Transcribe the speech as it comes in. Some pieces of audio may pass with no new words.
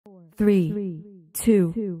3,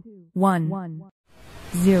 2, 1,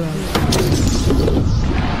 0.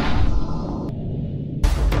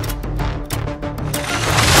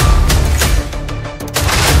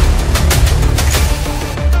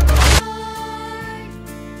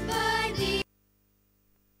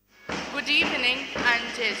 Good evening and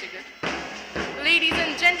Jai Jagat. Ladies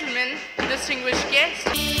and gentlemen, distinguished guests.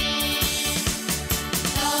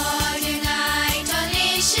 Lord, unite all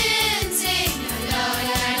nations in your love.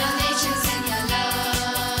 Unite all nations in your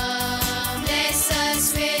love. Bless us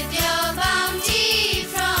with your bounty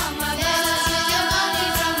from above.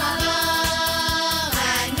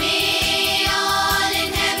 And may all in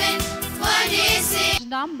heaven one day say.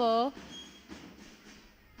 Number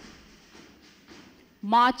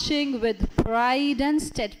marching with pride and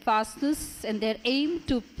steadfastness in their aim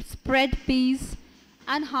to spread peace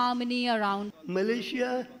and harmony around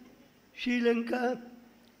Malaysia, Sri Lanka,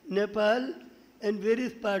 Nepal and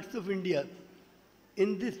various parts of India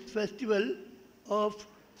in this festival of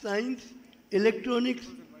science, electronics,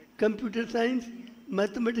 computer science,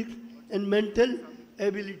 mathematics and mental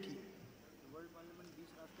ability.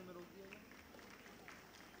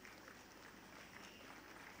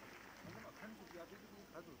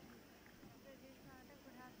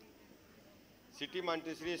 City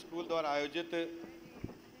Montessori school द्वारा आयोजित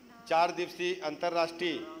 4 दिवसीय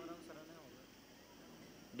अंतर्राष्ट्रीय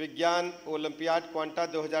विज्ञान olympiad quanta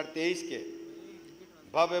 2023 के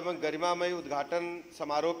भव्य एवं गरिमामय उद्घाटन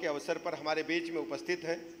समारोह के अवसर पर हमारे बीच में उपस्थित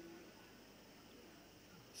हैं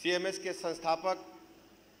सीएमएस के संस्थापक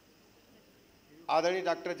आदरणीय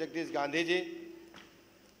डॉक्टर जगदीश गांधी जी,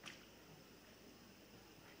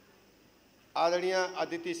 आदरणीय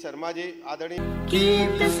अदिति शर्मा जी, आदरणीय Keep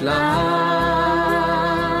this light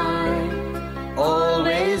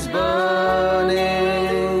always burning.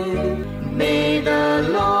 May the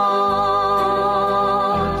Lord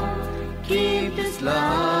keep this light.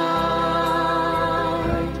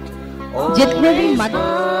 जितने भी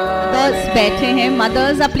mothers बैठे हैं,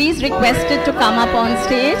 mothers are please requested to come up on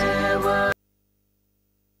stage.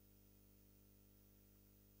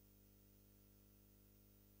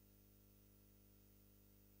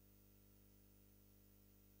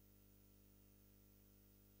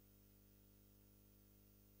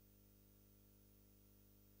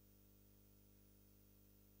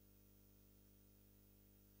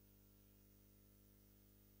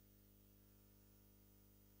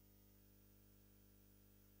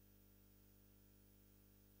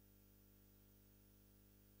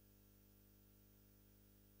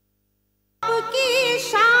 आपकी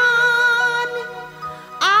शान,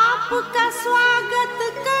 आपका स्वागत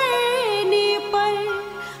करने पर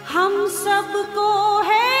हम सबको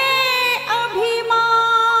है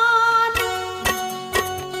अभिमान।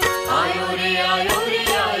 आयो रे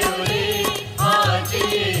आज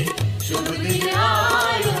ये शुभ दिन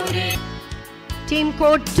आयो रे. Team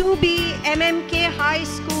code 2B MMK High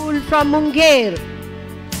School from Munger.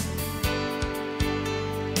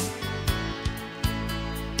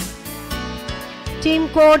 Team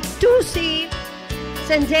code 2C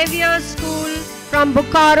St. Xavier's School from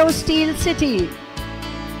Bokaro Steel City.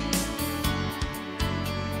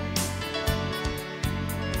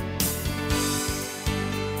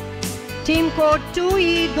 Team code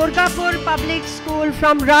 2E Durgapur Public School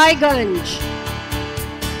from Raiganj.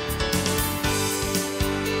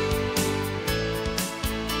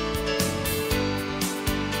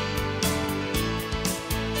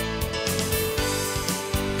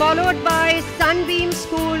 Followed by Sunbeam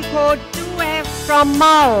School code 2F from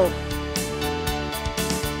Mao.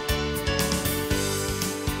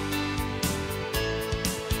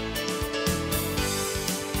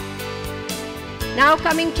 Now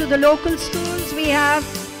coming to the local schools, we have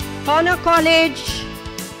Honor College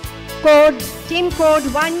team code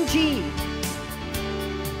 1G.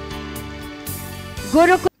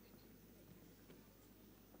 Gurukul.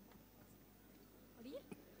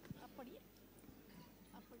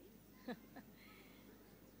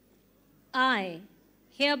 I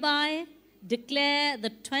hereby declare the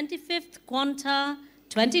 25th Quanta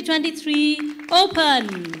 2023 open.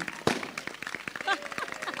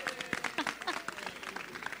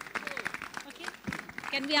 Okay.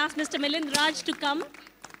 Can we ask Mr. Milind Raj to come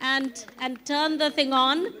and turn the thing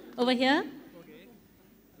on over here? Okay.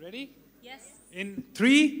 Ready? Yes. In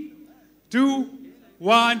 3, 2,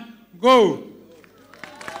 1, go.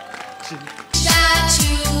 That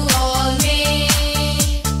you all may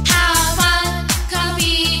have fun,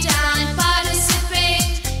 compete and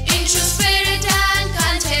participate in true spirit and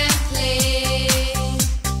contemplate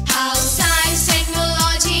how science,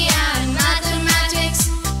 technology and mathematics,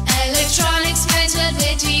 electronics,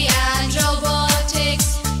 mentality and robotics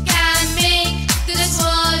can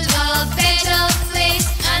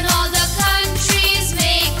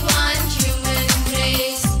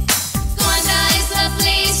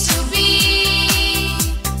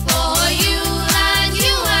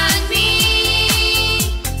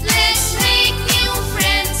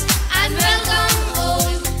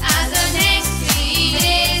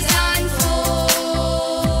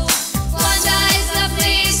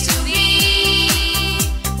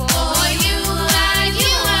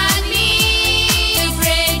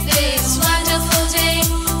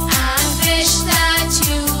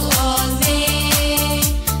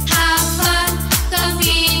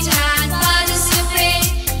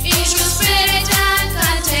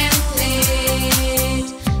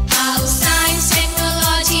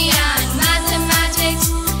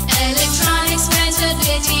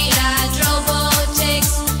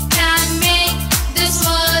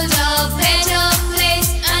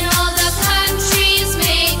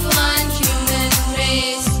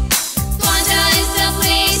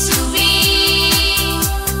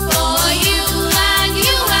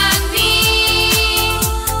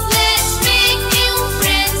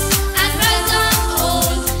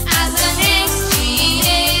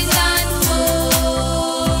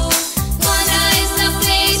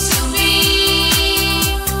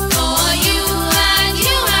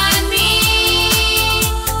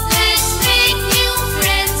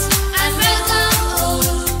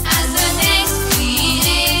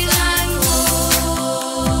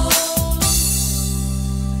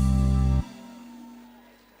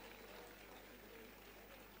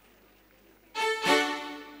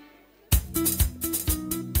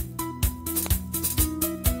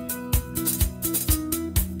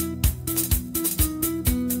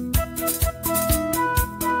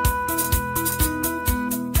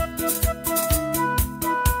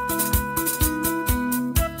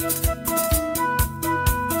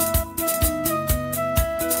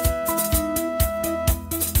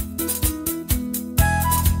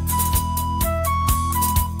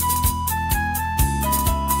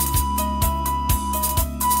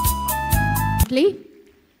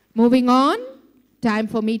Moving on, time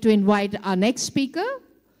for me to invite our next speaker,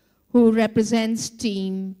 who represents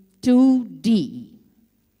Team 2D.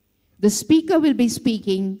 The speaker will be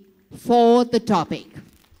speaking for the topic.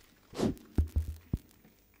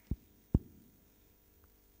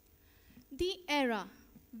 The era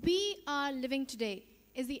we are living today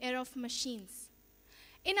is the era of machines.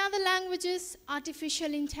 In other languages,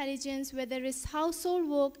 artificial intelligence, whether it's household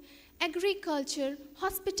work, agriculture,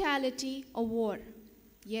 hospitality, or war.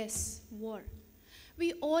 Yes, war.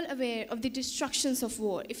 We're all aware of the destructions of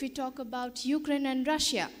war if we talk about Ukraine and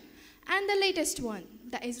Russia, and the latest one,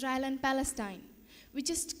 the Israel and Palestine. We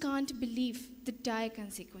just can't believe the dire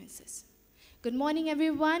consequences. Good morning,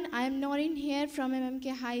 everyone. I am Noreen here from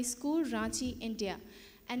MMK High School, Ranchi, India,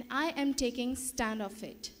 and I am taking stand of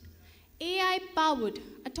it. AI-powered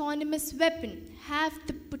autonomous weapons have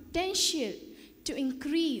the potential to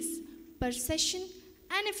increase precision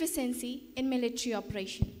and efficiency in military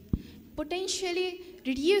operation, potentially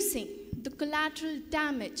reducing the collateral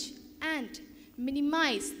damage and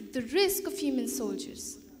minimize the risk of human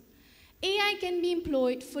soldiers. AI can be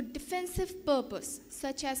employed for defensive purposes,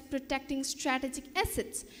 such as protecting strategic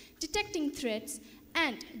assets, detecting threats,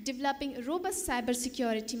 and developing robust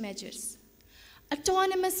cybersecurity measures.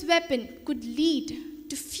 Autonomous weapons could lead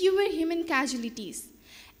to fewer human casualties,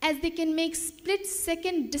 as they can make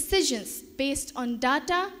split-second decisions based on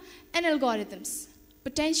data and algorithms,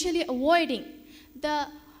 potentially avoiding the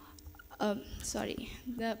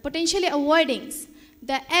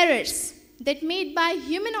errors that made by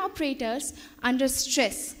human operators under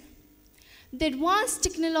stress. The advanced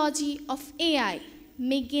technology of AI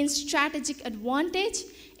may gain strategic advantage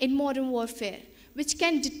in modern warfare, which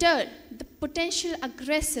can deter the potential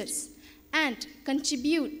aggressors and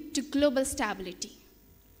contribute to global stability.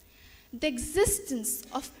 The existence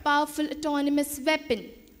of powerful autonomous weapons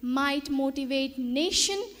might motivate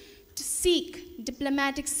nations to seek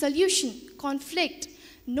diplomatic solution conflict,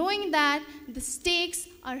 knowing that the stakes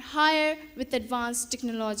are higher with advanced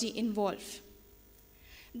technology involved.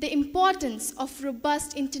 The importance of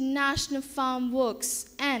robust international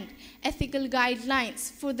frameworks and ethical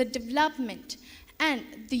guidelines for the development and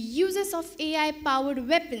the uses of AI-powered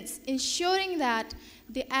weapons, ensuring that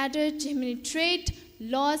they adhere to humanitarian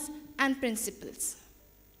laws and principles.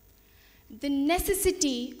 The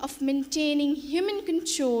necessity of maintaining human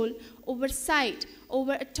control oversight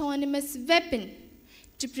over autonomous weapons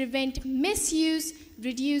to prevent misuse,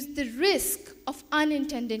 reduce the risk of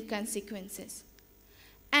unintended consequences,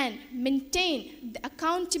 and maintain the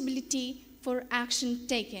accountability for action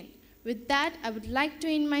taken. With that, I would like to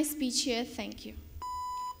end my speech here. Thank you.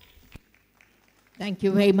 Thank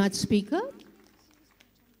you very much, Speaker.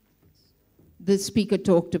 The speaker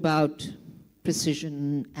talked about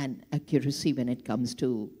precision and accuracy when it comes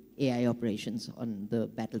to AI operations on the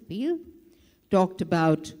battlefield, talked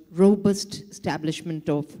about robust establishment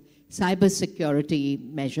of cybersecurity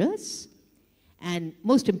measures, and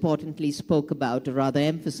most importantly spoke about, or rather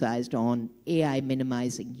emphasized on, AI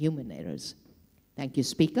minimizing human errors. Thank you,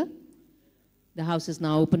 Speaker. The House is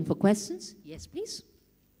now open for questions. Yes, please.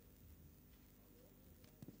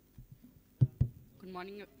 Good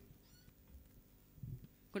morning.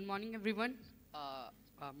 Good morning, everyone.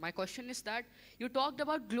 My question is that you talked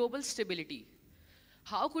about global stability.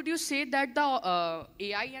 How could you say that the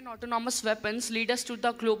AI and autonomous weapons lead us to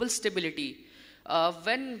the global stability?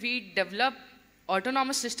 When we develop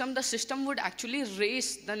autonomous system, the system would actually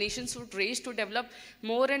race, the nations would race to develop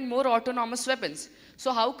more and more autonomous weapons.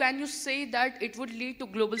 So how can you say that it would lead to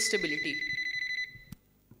global stability?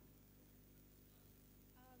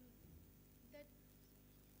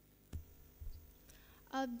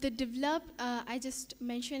 I just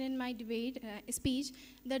mentioned in my debate speech,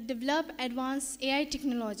 that develop advanced AI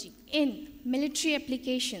technology in military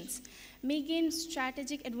applications may gain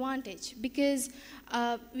strategic advantage because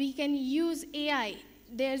we can use AI.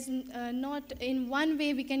 There's not in one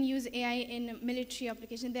way we can use AI in military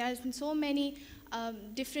application. There are so many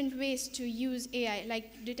different ways to use AI,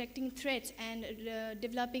 like detecting threats and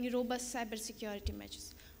developing robust cybersecurity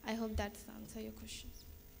measures. I hope that answers your questions.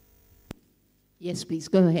 Yes, please,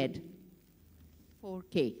 go ahead.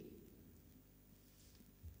 4K.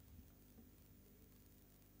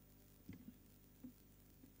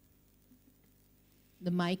 The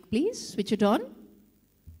mic, please, switch it on.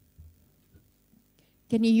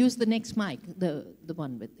 Can you use the next mic, the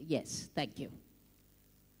one with, yes, thank you.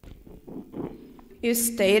 You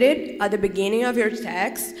stated at the beginning of your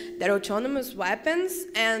text that autonomous weapons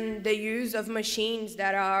and the use of machines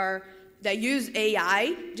that use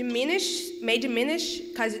AI may diminish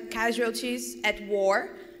casualties at war,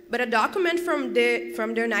 but a document from the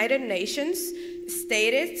United Nations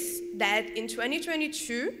stated that in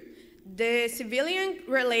 2022, the civilian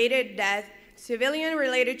deaths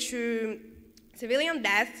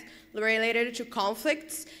related to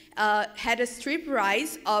conflicts had a steep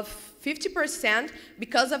rise of 50%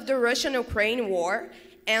 because of the Russian-Ukraine war,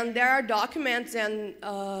 and there are documents and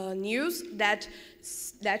news that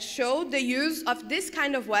show the use of this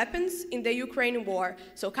kind of weapons in the Ukraine war.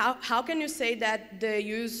 So how can you say that the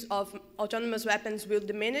use of autonomous weapons will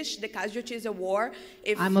diminish the casualties of war?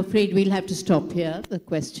 I'm afraid we'll have to stop here. The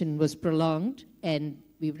question was prolonged and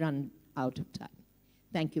we've run out of time.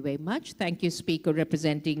 Thank you very much. Thank you, speaker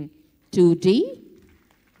representing 2D.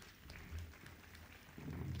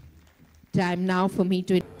 Time now for me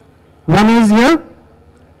to... One is here,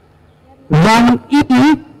 one E,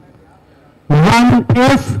 one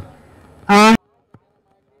F, and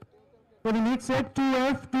for the next set,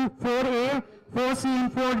 2F, 4A, 4C,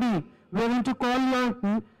 and 4D. We're going to call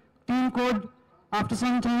your team code after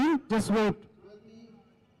some time. Just wait.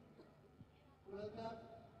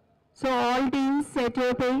 So all teams set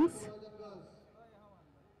your pace.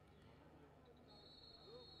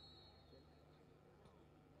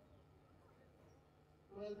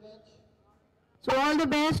 So all the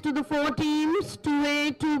best to the 4 teams,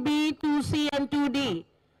 2A, 2B, 2C and 2D.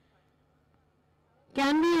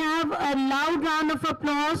 Can we have a loud round of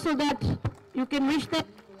applause so that you can wish them?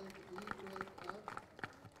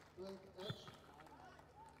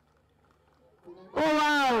 Oh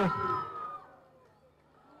wow.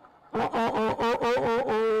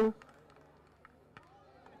 Oh.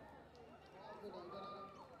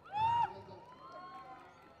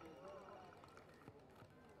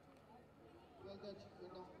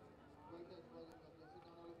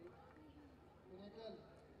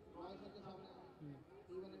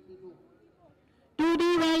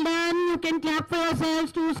 Well done. You can clap for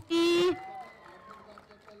yourselves. 2C.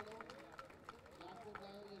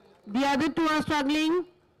 The other two are struggling.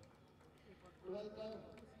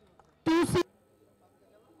 2C.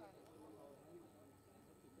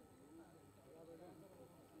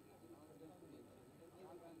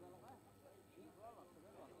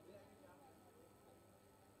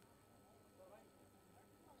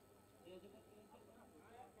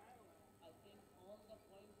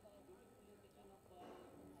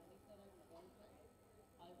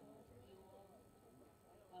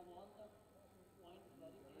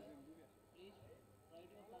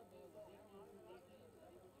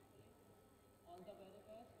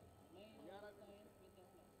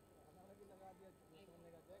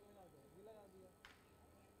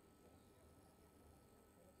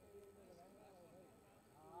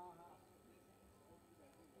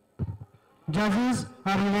 Judges,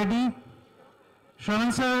 are you ready?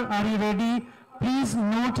 Shravan sir, are you ready? Please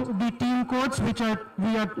note the team codes which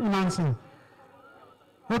we are announcing.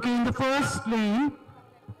 Okay, in the first lane.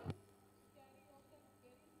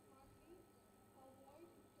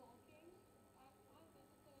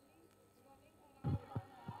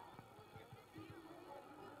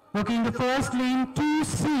 Okay, in the first lane,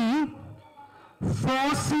 2C,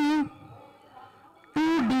 4C,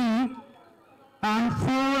 2D, and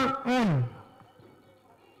 4L.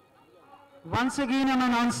 Once again, I'm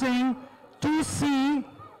announcing 2C,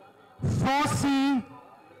 4C,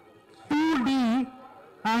 2D,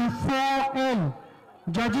 and 4L.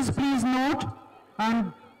 Judges, please note.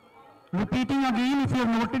 I'm repeating again. If you have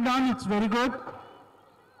noted down, it's very good.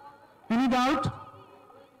 Any doubt?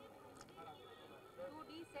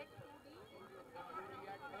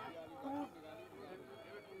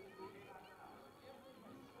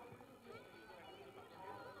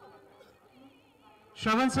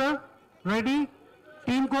 Shravan sir, ready?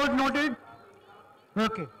 Team code noted?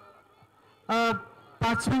 Okay.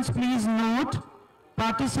 Participants, please note.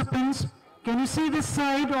 Participants, can you see this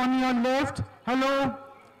side on your left? Hello?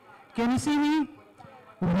 Can you see me?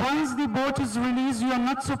 Once the boat is released, you are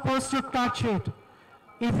not supposed to touch it.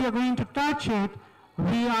 If you are going to touch it,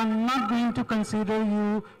 we are not going to consider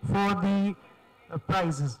you for the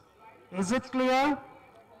prizes. Is it clear?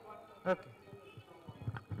 Okay.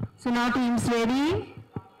 So now teams ready?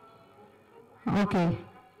 Okay.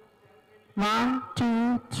 1,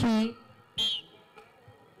 2, 3.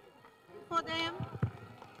 For them.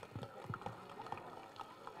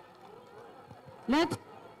 Let's.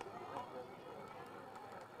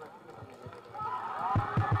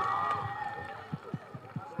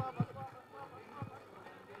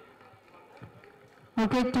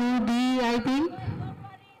 Okay, 2D, I think.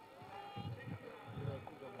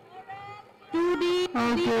 2D,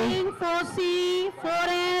 okay. 4C,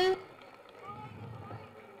 4L.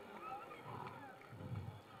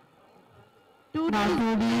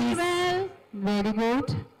 2D, well. Very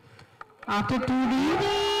good. After 2D,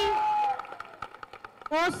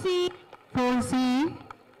 4C, 4C.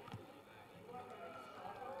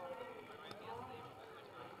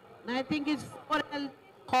 I think it's 4L,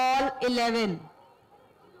 call 11.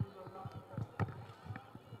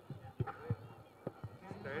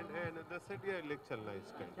 Stand है another set या lake चलना है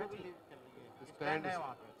stand stand है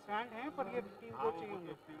वहाँ पे stand है पर ये टीम कोड चाहिए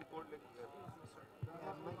होंगे टीम कोड लेके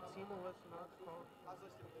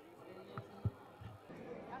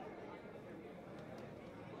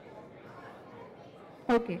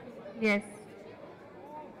Okay, yes.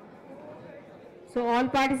 So all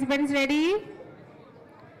participants ready?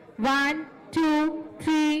 1, 2,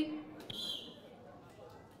 3.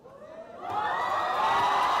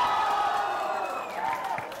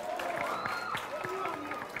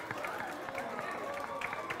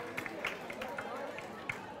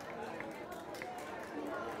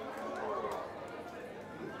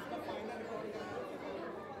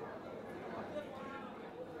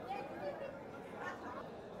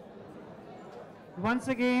 Once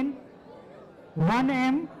again,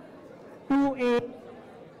 1M, 2A,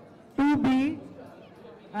 2B,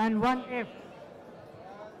 and 1F.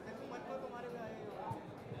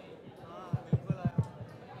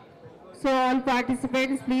 So all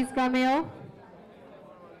participants, please come here.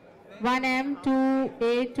 1M,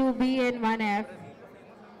 2A, 2B, and 1F.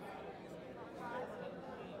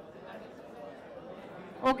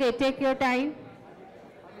 Okay, take your time.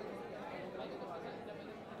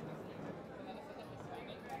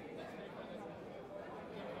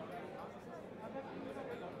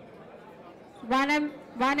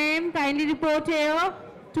 One M, kindly report here.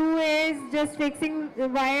 2A is just fixing the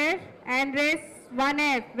wire, and rest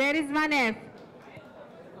 1F. Where is 1F?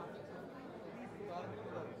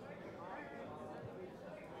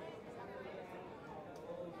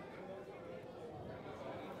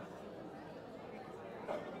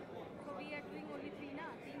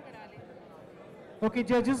 Okay,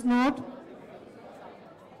 judges note.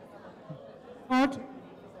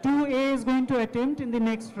 2A is going to attempt in the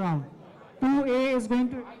next round. 2A is going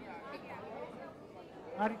to...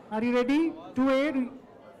 Are you ready? 2A?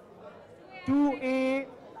 2A.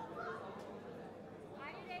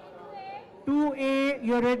 2A,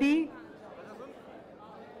 you're ready?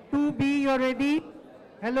 2B, you're ready?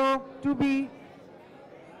 Hello, 2B.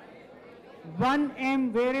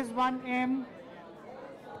 1M, where is 1M?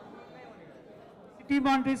 City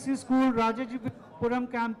Montessori School,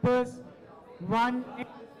 Rajajipuram campus. 1M.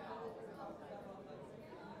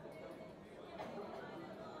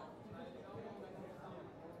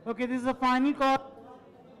 Okay, this is the final call.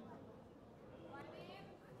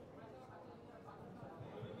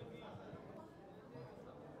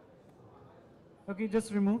 Okay,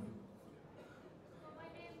 just remove.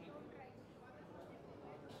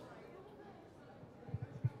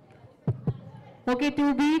 Okay,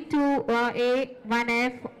 2B, 2A,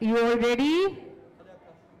 1F, you all ready?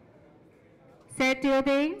 Set your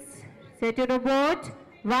things, set your robot.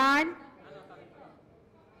 1.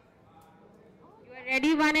 You are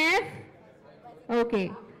ready, 1F?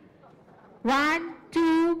 Okay. 1,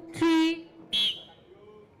 2, 3.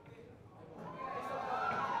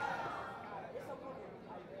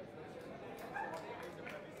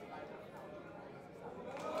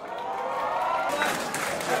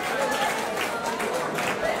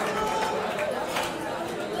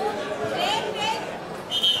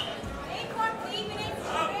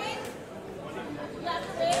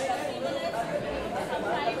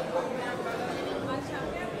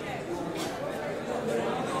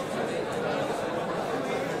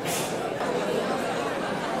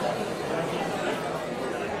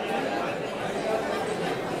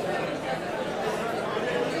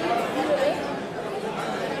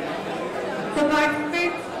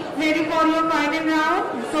 Ready for your final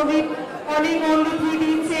round. So we calling only 3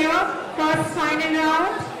 teams here. First final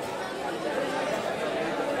round.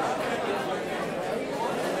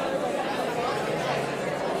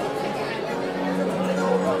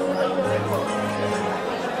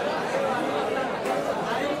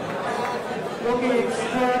 Okay,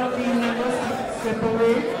 extra team members step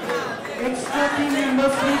away. Extra team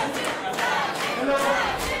members please. Hello.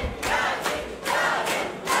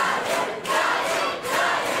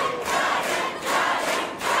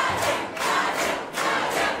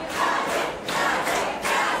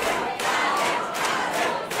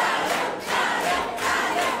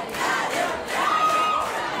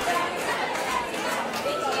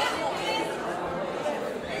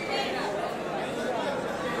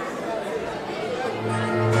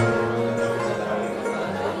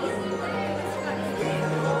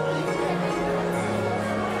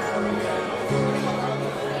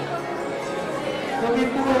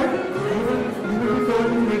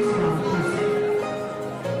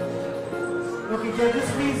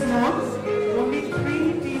 Just please note, only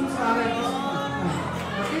 3 teams are at this point.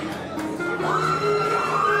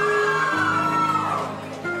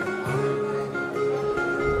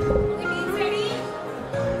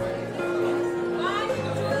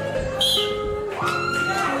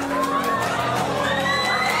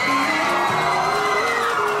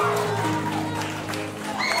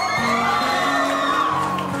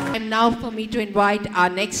 And now for me to invite our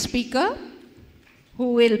next speaker,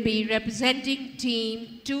 who will be representing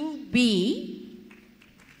team 2B,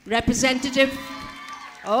 representative,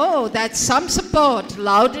 oh, that's some support,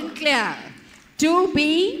 loud and clear.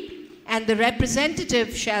 2B, and the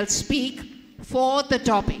representative shall speak for the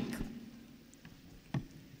topic.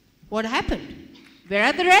 What happened? Where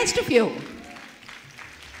are the rest of you?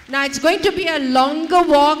 Now it's going to be a longer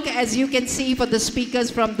walk, as you can see, for the speakers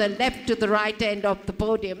from the left to the right end of the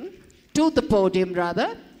podium, to the podium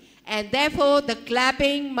rather, and therefore the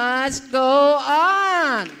clapping must go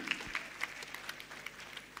on.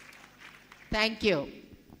 Thank you.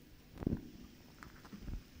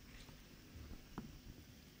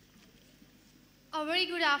 A very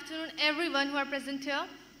good afternoon, everyone who are present here.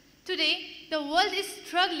 Today, the world is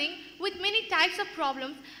struggling with many types of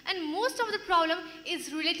problems, and most of the problem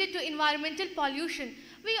is related to environmental pollution.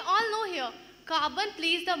 We all know here, carbon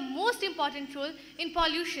plays the most important role in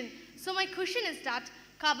pollution. So my question is that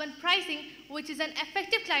carbon pricing, which is an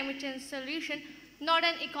effective climate change solution, not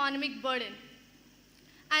an economic burden.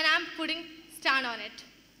 And I'm putting stand on it.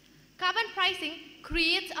 Carbon pricing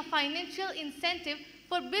creates a financial incentive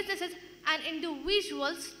for businesses and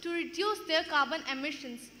individuals to reduce their carbon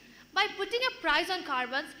emissions. By putting a price on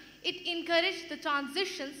carbons, it encourages the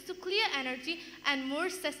transitions to clear energy and more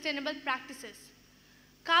sustainable practices.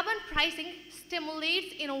 Carbon pricing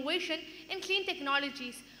stimulates innovation in clean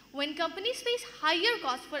technologies. When companies face higher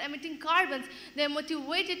costs for emitting carbons, they are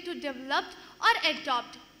motivated to develop or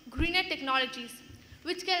adopt greener technologies,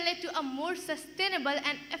 which can lead to a more sustainable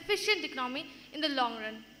and efficient economy in the long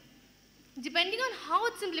run. Depending on how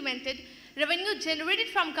it's implemented, revenue generated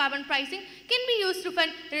from carbon pricing can be used to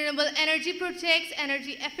fund renewable energy projects,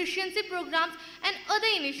 energy efficiency programs, and other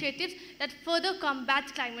initiatives that further combat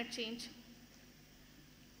climate change.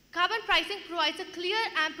 Carbon pricing provides a clear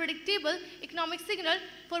and predictable economic signal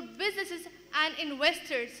for businesses and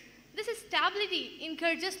investors. This stability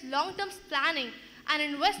encourages long-term planning and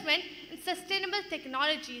investment in sustainable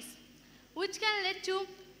technologies, which can lead to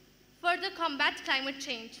further combat climate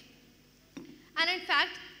change. And in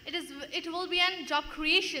fact, it will be an job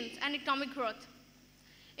creations and economic growth.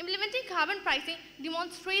 Implementing carbon pricing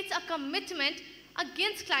demonstrates a commitment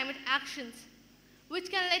against climate actions, which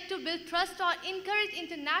can lead to build trust or encourage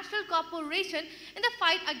international cooperation in the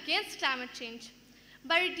fight against climate change.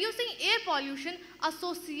 By reducing air pollution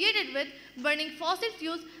associated with burning fossil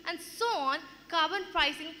fuels and so on, carbon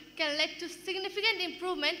pricing can lead to significant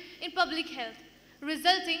improvement in public health,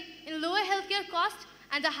 resulting in lower healthcare costs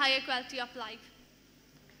and a higher quality of life.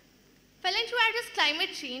 Failing to address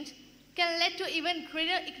climate change can lead to even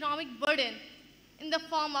greater economic burden in the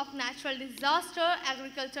form of natural disaster,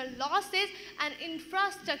 agricultural losses, and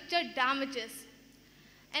infrastructure damages.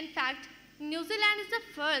 In fact, New Zealand is the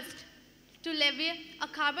first to levy a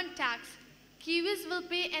carbon tax. Kiwis will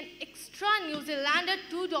pay an extra New Zealander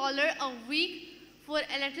 $2 a week for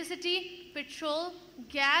electricity, petrol,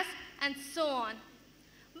 gas, and so on.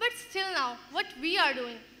 But still now, what we are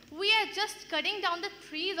doing, we are just cutting down the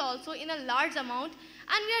trees also in a large amount,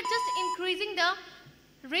 and we are just increasing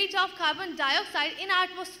the rate of carbon dioxide in our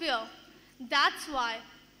atmosphere. That's why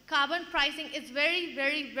carbon pricing is very,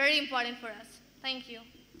 very, very important for us. Thank you.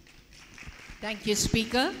 Thank you,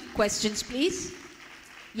 Speaker. Questions, please.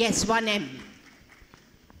 Yes, 1M.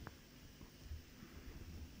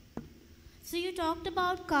 So you talked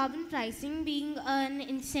about carbon pricing being an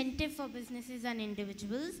incentive for businesses and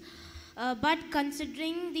individuals. But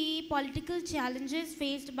considering the political challenges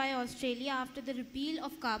faced by Australia after the repeal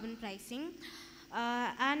of carbon pricing,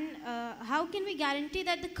 how can we guarantee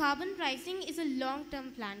that the carbon pricing is a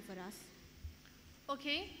long-term plan for us?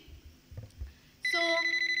 Okay. So,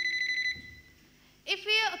 if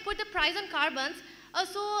we put the price on carbons,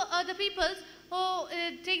 the people who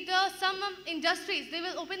take some industries, they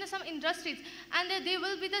will open some industries, and they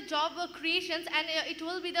will be the job creations, and it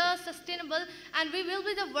will be the sustainable, and we will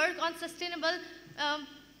be the work on sustainable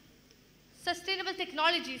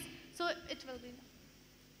technologies. So it will be.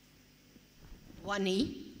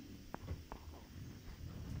 1E.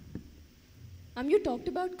 You talked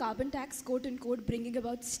about carbon tax, quote unquote, bringing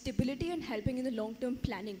about stability and helping in the long-term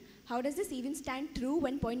planning. How does this even stand true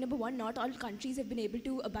when, point number one, not all countries have been able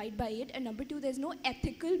to abide by it, and number two, there's no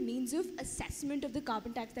ethical means of assessment of the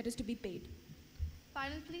carbon tax that is to be paid?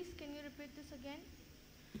 final, please. Can you repeat this again?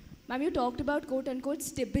 Ma'am, you talked about quote-unquote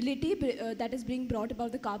stability that is being brought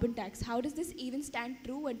about the carbon tax. How does this even stand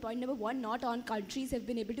true when point number one, not all countries have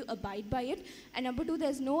been able to abide by it, and number two,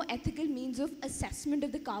 there's no ethical means of assessment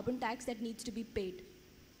of the carbon tax that needs to be paid?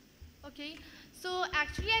 Okay, so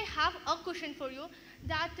actually I have a question for you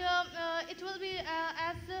that it will be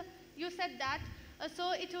as you said that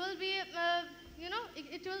so it will be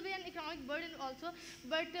it will be an economic burden also,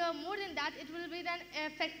 but more than that it will be an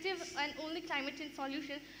effective and only climate change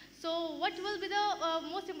solution. So what will be the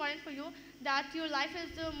most important for you, that your life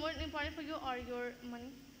is more important for you or your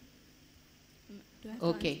money?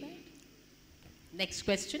 Okay. Next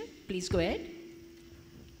question, please go ahead.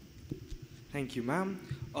 Thank you, ma'am.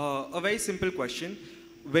 A very simple question.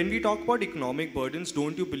 When we talk about economic burdens,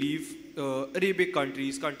 don't you believe Arabic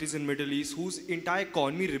countries, countries in Middle East, whose entire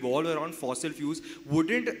economy revolve around fossil fuels,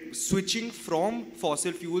 wouldn't switching from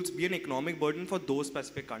fossil fuels be an economic burden for those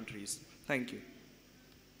specific countries? Thank you.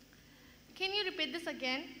 Can you repeat this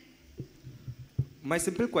again? My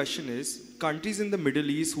simple question is, countries in the Middle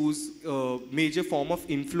East whose major form of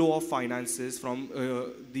inflow of finances from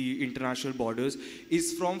the international borders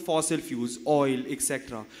is from fossil fuels, oil,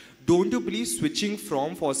 etc. Don't you believe switching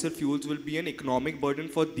from fossil fuels will be an economic burden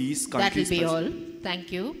for these countries? That will be all.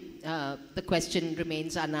 Thank you. The question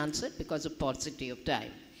remains unanswered because of paucity of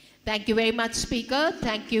time. Thank you very much, Speaker.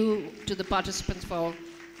 Thank you to the participants for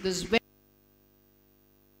this very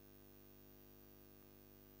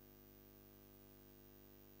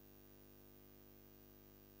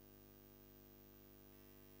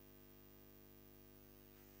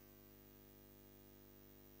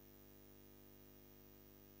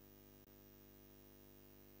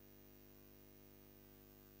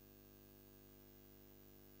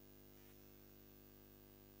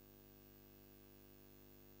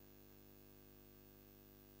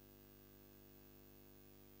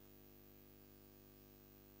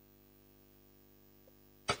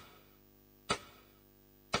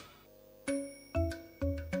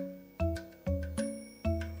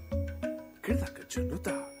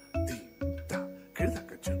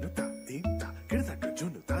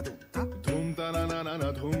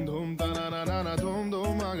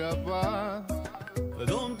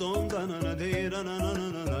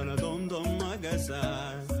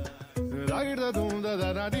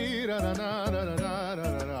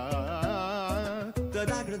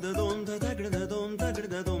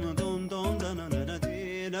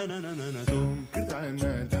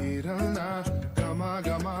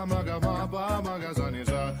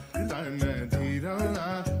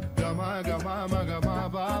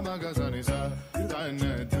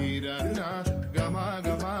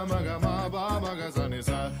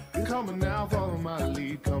Come on now, follow my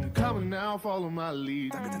lead. Come on now, follow my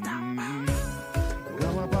lead.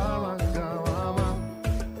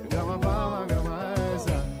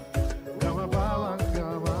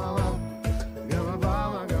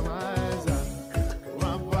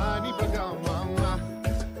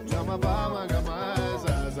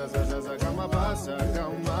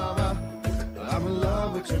 I'm in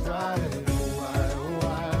love with your body.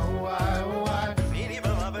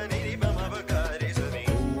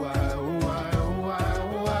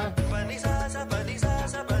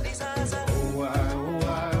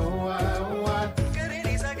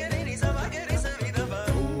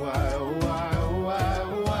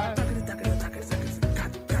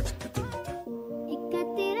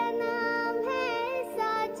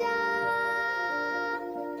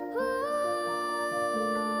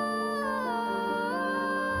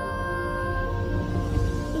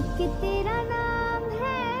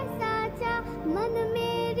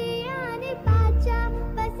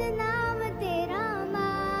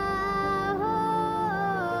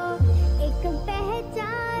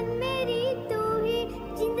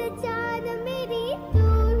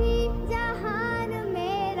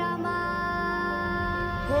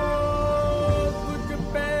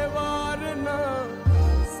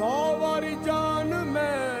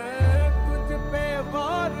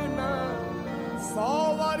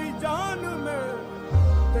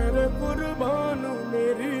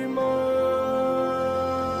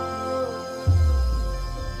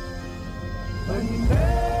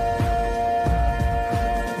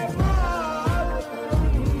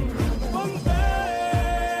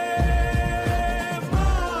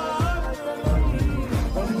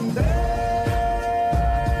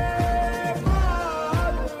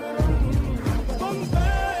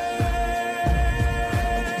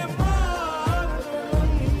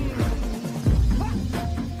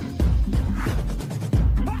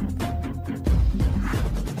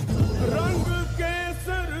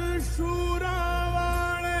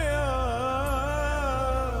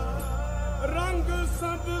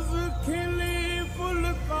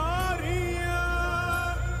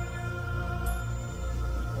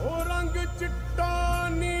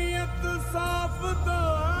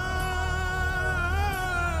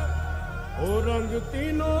 ओ रंग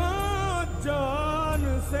तीनों जान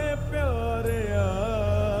से प्यारे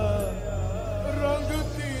रंग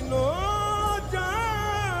तीनों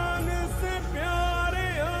जान से प्यारे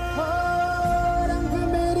हो रंग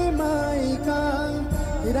मेरी माई का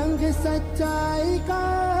रंग सच्चाई का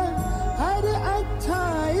हर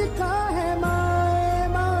अच्छाई का है माए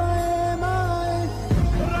माए माए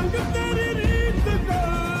रंग तेरी रीत का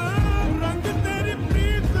रंग तेरी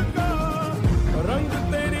प्रीत का रंग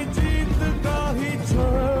तेरी जीत का ही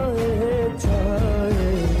छाए छाए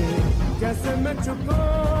कैसे मैं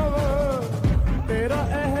चुकाऊं तेरा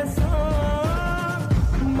एहसान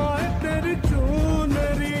माए तेरी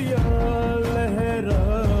चुनरिया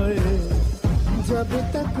लहराए जब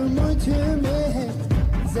तक मुझ में है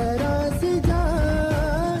जरा सी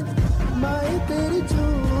जान माई तेरी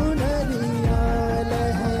चुनरिया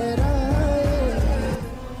लहराए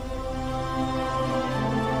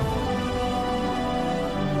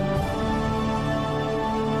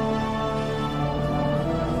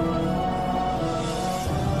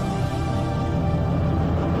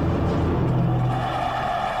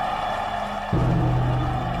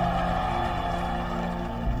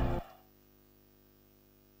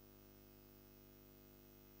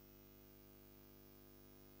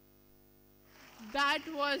That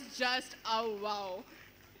was just a wow.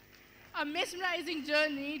 A mesmerizing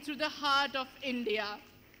journey through the heart of India,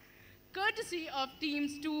 courtesy of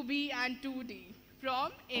teams 2B and 2D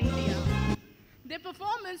from India. Their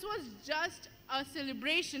performance was just a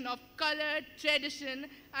celebration of color, tradition,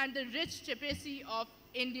 and the rich tapestry of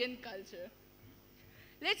Indian culture.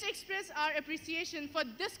 Let's express our appreciation for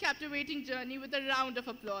this captivating journey with a round of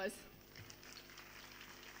applause.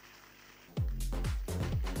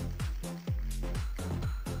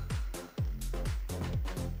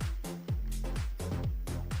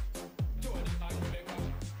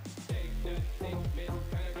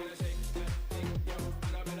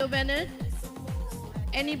 Bennett,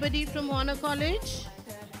 anybody from Warner College?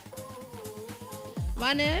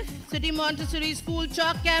 1F, City Montessori School,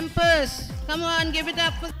 Chalk Campus. Come on, give it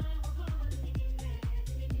up for...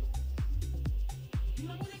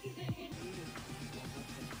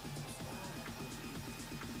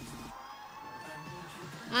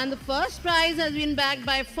 And the first prize has been backed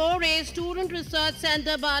by 4A Student Research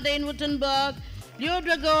Center, Baden-Württemberg, Leo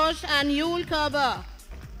Dragos and Yul Kerber.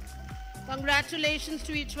 Congratulations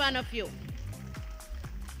to each one of you.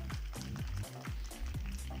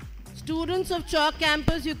 Students of Chalk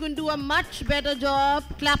Campus, you can do a much better job.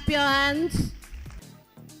 Clap your hands.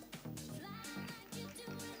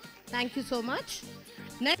 Thank you so much.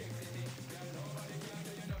 Next.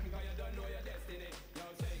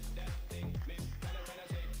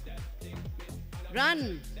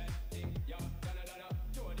 Run.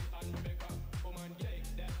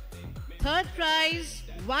 Third prize,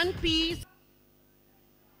 one piece.